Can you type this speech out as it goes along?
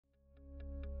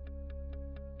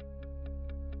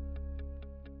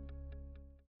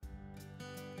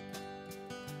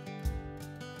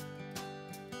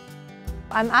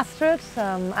I'm Astrid.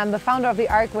 I'm the founder of the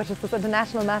ARC, which is this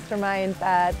international mastermind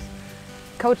that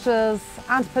coaches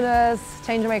entrepreneurs,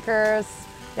 change makers,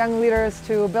 young leaders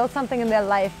to build something in their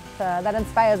life that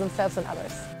inspires themselves and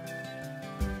others.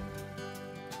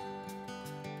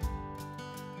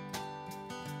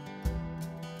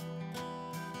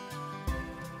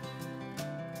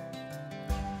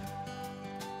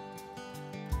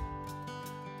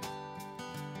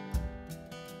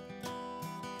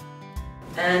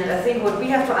 And I think what we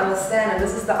have to understand, and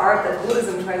this is the art that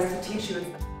Buddhism tries to teach you,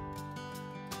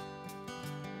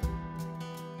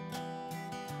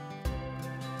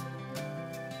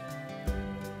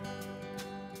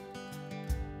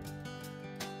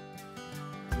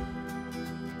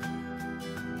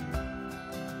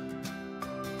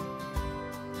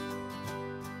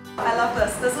 I love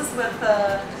this. This is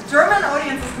with German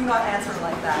audiences do not answer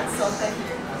like that, so thank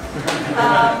you.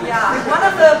 Yeah, one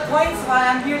of the points why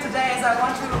I'm here today is I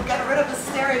want to get rid of the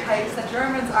stereotypes that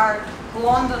Germans are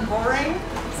blonde and boring.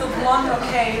 So blonde,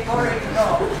 okay, boring,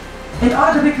 no. In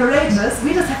order to be courageous,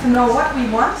 we just have to know what we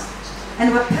want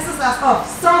and what pisses us off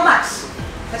so much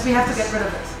that we have to get rid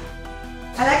of it.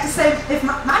 I like to say, if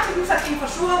Martin Luther King for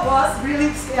sure was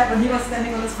really scared when he was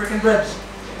standing on this freaking bridge.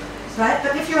 Right?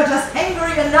 But if you are just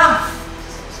angry enough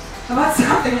about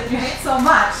something that you hate so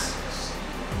much,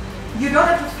 you don't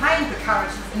have to find the courage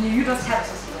in you, you just have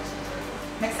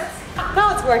it. Make sense?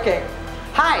 Now it's working.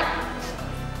 Hi.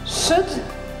 Should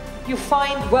you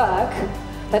find work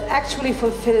that actually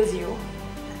fulfills you?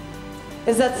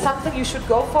 Is that something you should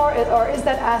go for, or is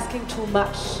that asking too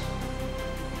much?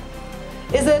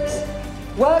 Is it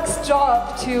work's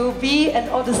job to be an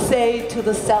odyssey to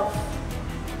the self?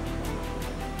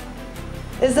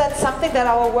 Is that something that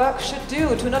our work should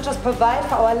do, to not just provide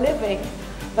for our living,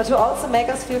 but to also make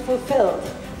us feel fulfilled?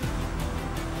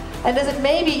 And is it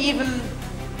maybe even,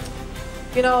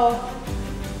 you know,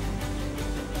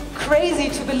 crazy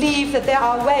to believe that there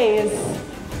are ways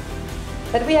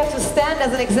that we have to stand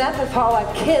as an example for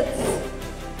our kids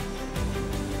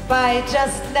by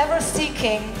just never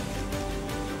seeking,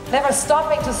 never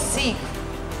stopping to seek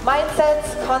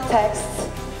mindsets, contexts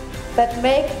that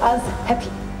make us happy?